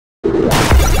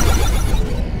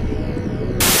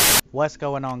What's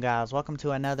going on, guys? Welcome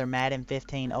to another Madden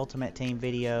 15 Ultimate Team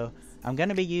video. I'm going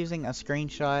to be using a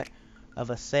screenshot of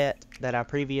a set that I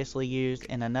previously used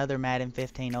in another Madden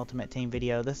 15 Ultimate Team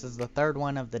video. This is the third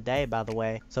one of the day, by the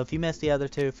way, so if you missed the other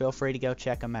two, feel free to go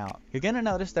check them out. You're going to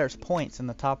notice there's points in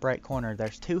the top right corner.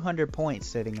 There's 200 points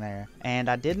sitting there, and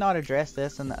I did not address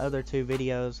this in the other two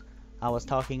videos. I was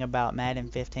talking about Madden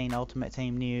 15 Ultimate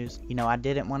Team news. You know, I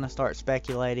didn't want to start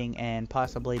speculating and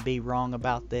possibly be wrong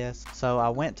about this. So I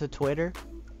went to Twitter,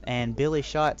 and Billy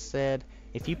Schatz said,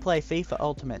 if you play FIFA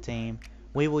Ultimate Team,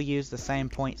 we will use the same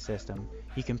point system.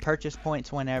 You can purchase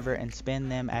points whenever and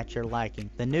spend them at your liking.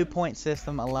 The new point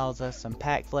system allows us some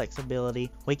pack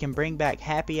flexibility. We can bring back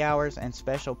happy hours and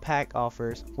special pack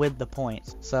offers with the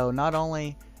points. So not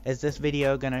only is this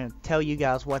video going to tell you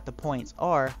guys what the points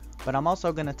are, but I'm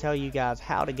also going to tell you guys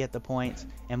how to get the points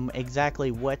and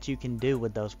exactly what you can do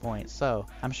with those points. So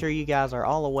I'm sure you guys are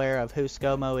all aware of who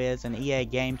ScoMo is, an EA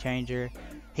game changer.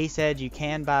 He said you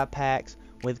can buy packs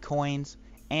with coins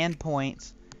and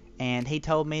points, and he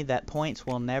told me that points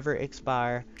will never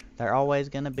expire. They're always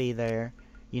going to be there.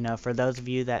 You know, for those of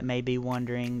you that may be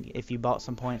wondering if you bought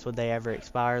some points, would they ever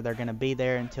expire? They're going to be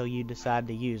there until you decide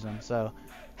to use them. So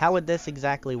how would this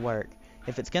exactly work?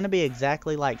 If it's going to be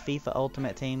exactly like FIFA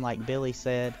Ultimate Team, like Billy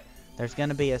said, there's going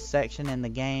to be a section in the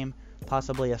game,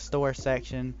 possibly a store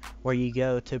section, where you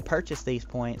go to purchase these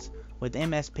points with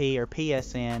MSP or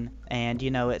PSN, and you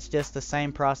know, it's just the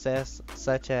same process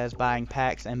such as buying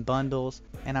packs and bundles.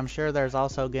 And I'm sure there's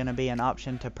also going to be an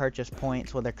option to purchase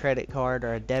points with a credit card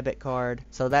or a debit card,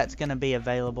 so that's going to be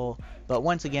available. But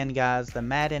once again, guys, the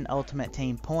Madden Ultimate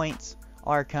Team points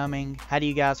are coming. How do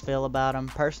you guys feel about them?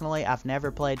 Personally, I've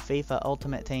never played FIFA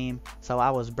Ultimate Team, so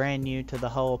I was brand new to the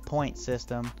whole point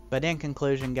system. But in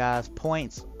conclusion, guys,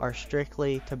 points are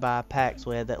strictly to buy packs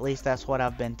with. At least that's what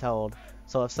I've been told.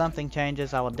 So if something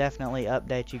changes, I will definitely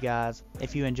update you guys.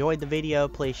 If you enjoyed the video,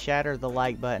 please shatter the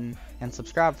like button and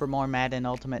subscribe for more Madden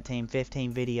Ultimate Team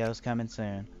 15 videos coming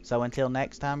soon. So until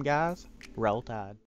next time, guys, roll Tide.